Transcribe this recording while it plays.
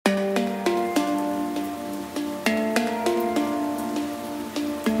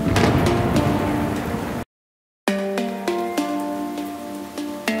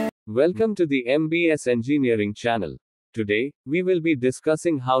Welcome to the MBS Engineering channel. Today, we will be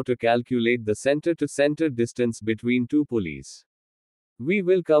discussing how to calculate the center-to-center distance between two pulleys. We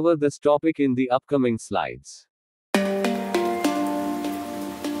will cover this topic in the upcoming slides.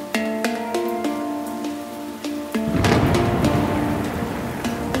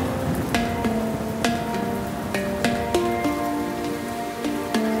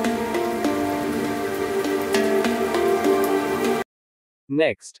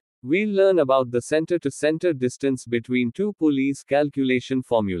 Next, we'll learn about the center-to-center distance between two pulleys calculation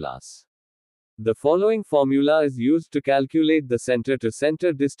formulas. The following formula is used to calculate the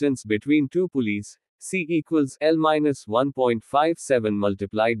center-to-center distance between two pulleys. C equals L minus 1.57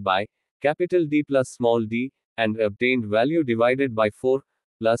 multiplied by capital D plus small d, and obtained value divided by 4,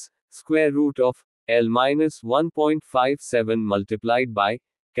 plus square root of L minus 1.57 multiplied by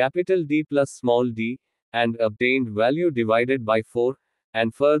capital D plus small d, and obtained value divided by 4,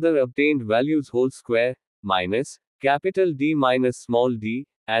 and further obtained values whole square, minus capital D minus small d,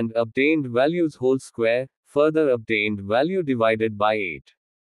 and obtained values whole square, further obtained value divided by 8.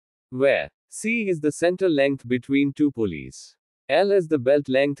 Where C is the center length between two pulleys. L is the belt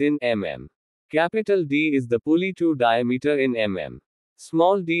length in mm. Capital D is the pulley 2 diameter in mm.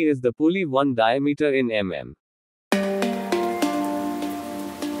 Small d is the pulley 1 diameter in mm.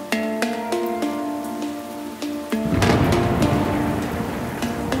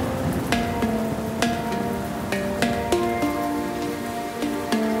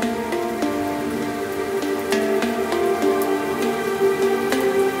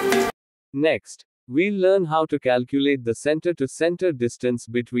 Next, we'll learn how to calculate the center-to-center distance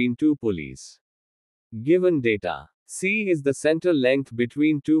between two pulleys. Given data. C is the center length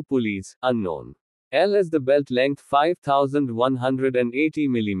between two pulleys, unknown. L is the belt length 5180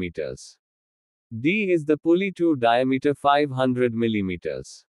 mm. D is the pulley 2 diameter 500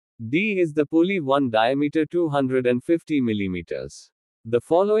 mm. D is the pulley 1 diameter 250 mm. The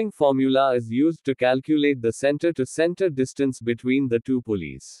following formula is used to calculate the center-to-center distance between the two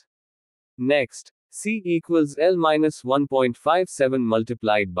pulleys. Next, C equals L minus 1.57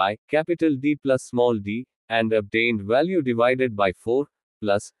 multiplied by capital D plus small d, and obtained value divided by 4,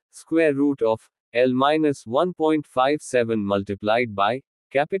 plus square root of L minus 1.57 multiplied by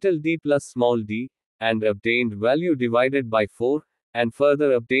capital D plus small d, and obtained value divided by 4, and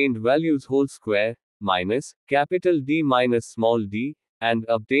further obtained values whole square, minus capital D minus small d, and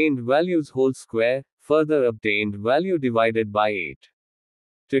obtained values whole square, further obtained value divided by 8.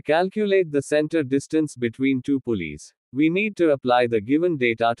 To calculate the center distance between two pulleys, we need to apply the given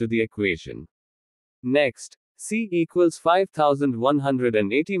data to the equation. Next, C equals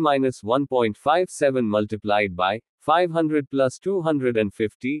 5180 minus 1.57 multiplied by 500 plus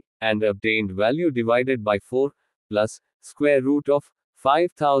 250, and obtained value divided by 4, plus square root of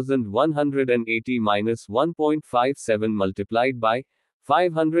 5180 minus 1.57 multiplied by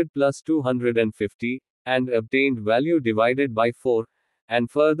 500 plus 250, and obtained value divided by 4, and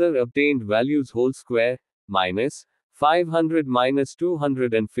further obtained values whole square, minus 500 minus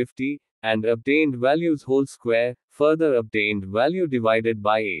 250, and obtained values whole square, further obtained value divided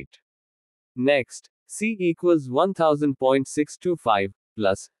by 8. Next, C equals 1000.625,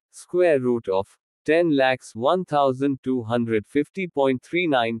 plus square root of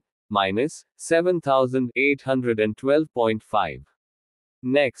 10,1250.39, minus 7,812.5.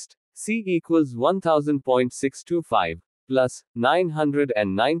 Next, C equals 1000.625, plus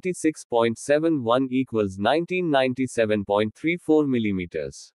 996.71 equals 1997.34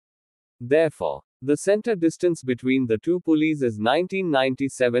 millimeters. Therefore, the center distance between the two pulleys is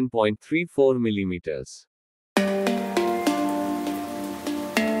 1997.34 millimeters.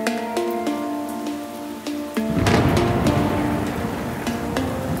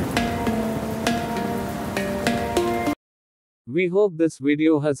 We hope this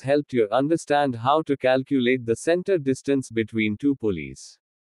video has helped you understand how to calculate the center distance between two pulleys.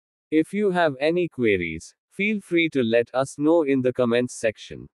 If you have any queries, feel free to let us know in the comments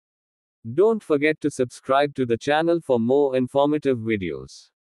section. Don't forget to subscribe to the channel for more informative videos.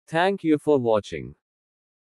 Thank you for watching.